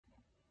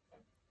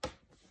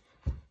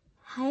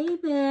Hey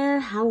there,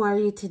 how are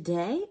you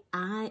today?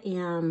 I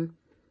am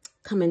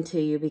coming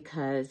to you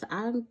because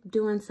I'm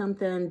doing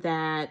something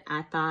that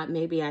I thought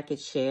maybe I could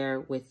share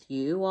with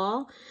you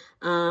all.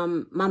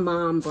 My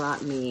mom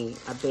brought me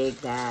a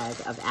big bag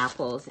of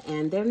apples,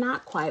 and they're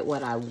not quite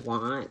what I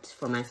want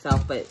for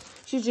myself, but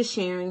she's just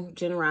sharing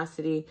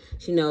generosity.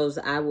 She knows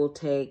I will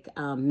take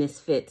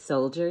misfit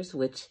soldiers,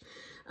 which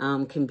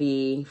can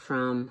be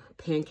from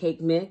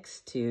pancake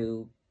mix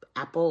to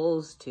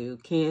apples to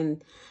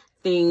canned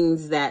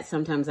things that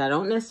sometimes I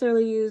don't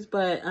necessarily use,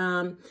 but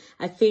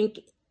I think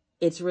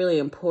it's really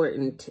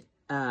important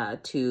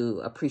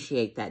to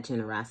appreciate that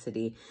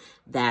generosity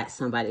that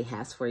somebody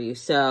has for you.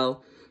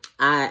 So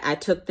I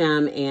took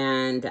them,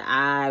 and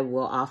I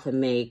will often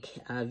make,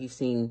 you've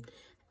seen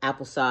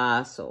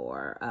applesauce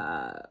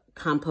or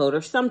compote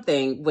or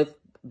something with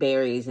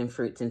berries and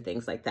fruits and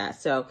things like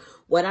that. So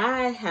what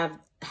I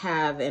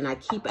have and I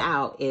keep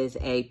out is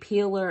a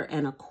peeler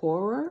and a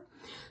corer.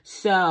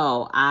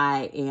 So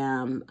I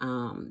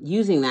am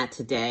using that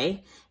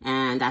today,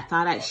 and I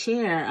thought I'd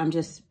share. I'm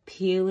just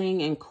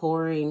peeling and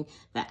coring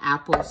the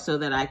apples so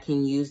that I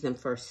can use them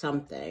for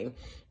something.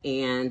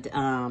 And,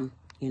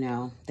 you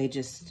know, they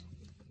just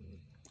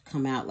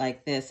come out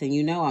like this. And,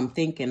 you know, I'm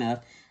thinking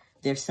of,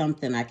 there's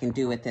something I can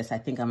do with this. I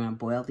think I'm going to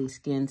boil these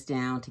skins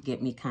down to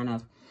get me kind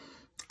of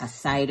a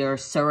cider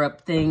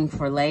syrup thing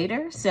for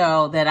later,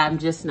 so that I'm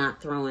just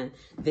not throwing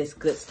this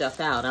good stuff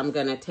out. I'm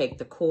gonna take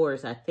the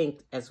cores, I think,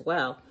 as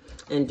well,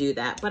 and do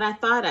that. But I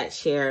thought I'd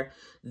share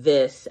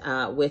this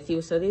with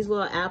you. So these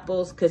little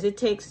apples, because it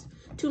takes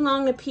too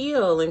long to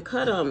peel and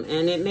cut them,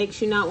 and it makes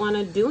you not want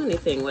to do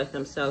anything with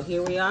them. So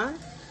here we are,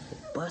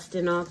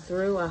 busting all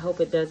through. I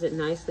hope it does it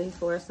nicely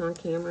for us on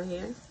camera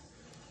here.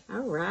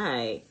 All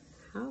right,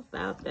 how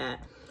about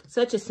that?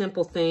 Such a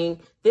simple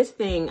thing. This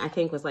thing, I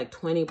think, was like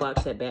 20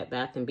 bucks at Bed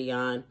Bath &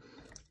 Beyond.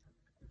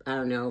 I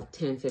don't know,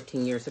 10,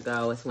 15 years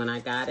ago is when I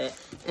got it.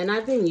 And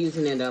I've been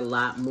using it a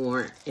lot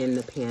more in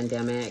the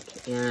pandemic.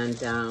 And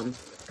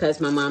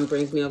because my mom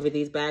brings me over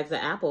these bags of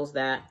apples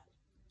that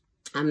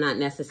I'm not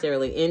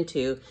necessarily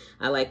into.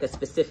 I like a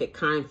specific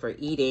kind for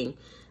eating.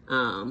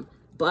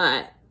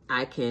 But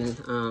I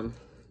can,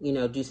 you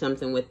know, do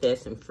something with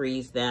this and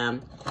freeze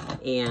them.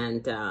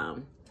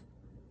 And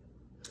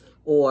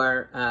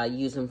or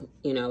use them,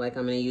 you know, like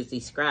I'm going to use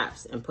these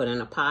scraps and put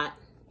in a pot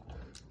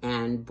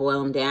and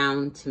boil them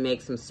down to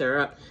make some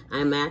syrup.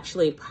 I'm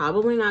actually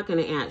probably not going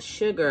to add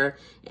sugar,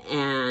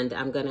 and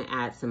I'm going to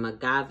add some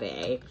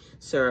agave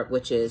syrup,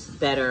 which is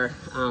better,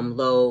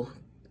 low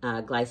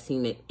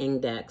glycemic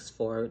index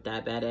for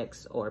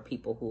diabetics or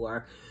people who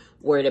are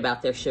worried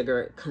about their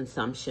sugar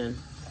consumption.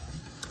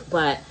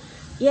 But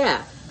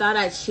yeah, thought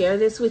I'd share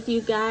this with you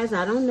guys.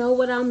 I don't know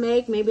what I'll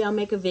make. Maybe I'll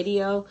make a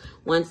video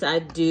once I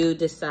do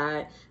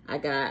decide. I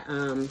got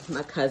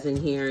my cousin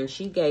here, and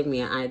she gave me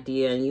an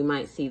idea, and you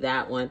might see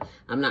that one.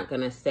 I'm not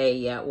going to say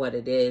yet what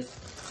it is.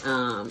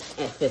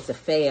 If it's a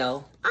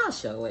fail, I'll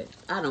show it.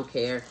 I don't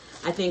care.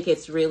 I think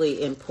it's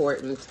really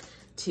important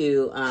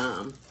to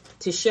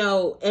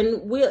show,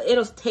 and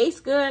it'll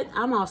taste good.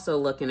 I'm also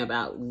looking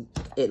about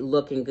it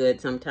looking good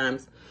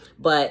sometimes.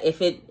 But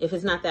if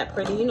it's not that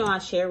pretty, you know, I'll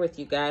share with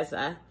you guys.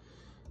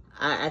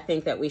 I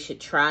think that we should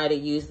try to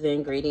use the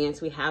ingredients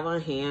we have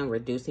on hand,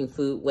 reducing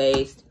food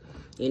waste,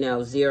 you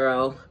know,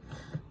 zero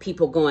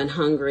people going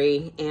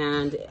hungry.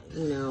 And,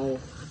 you know,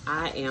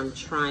 I am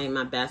trying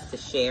my best to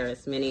share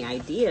as many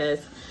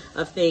ideas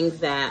of things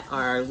that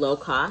are low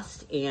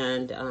cost.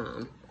 And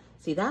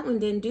see, that one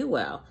didn't do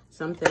well.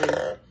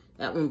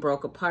 That one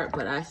broke apart,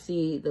 but I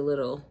see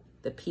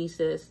the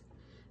pieces.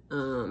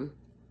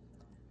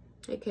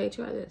 Hey, Kay,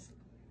 try this.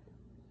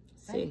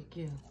 Thank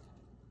you.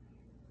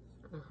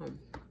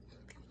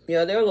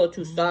 Yeah, they're a little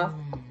too soft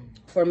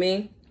for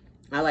me.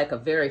 I like a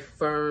very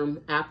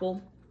firm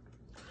apple.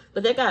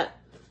 But they got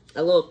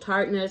a little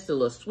tartness, a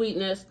little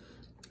sweetness.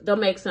 They'll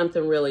make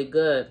something really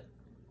good.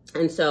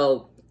 And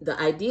so the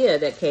idea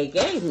that Kay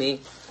gave me,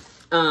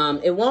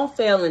 it won't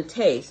fail in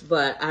taste,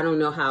 but I don't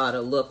know how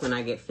it'll look when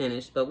I get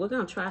finished. But we're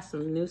going to try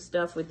some new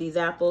stuff with these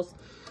apples.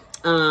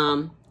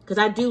 Because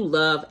I do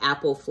love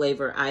apple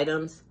flavor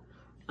items.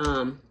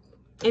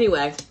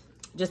 Anyway,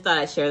 just thought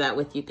I'd share that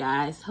with you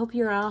guys. Hope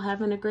you're all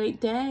having a great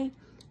day.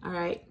 All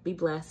right, be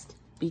blessed,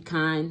 be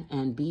kind,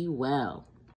 and be well.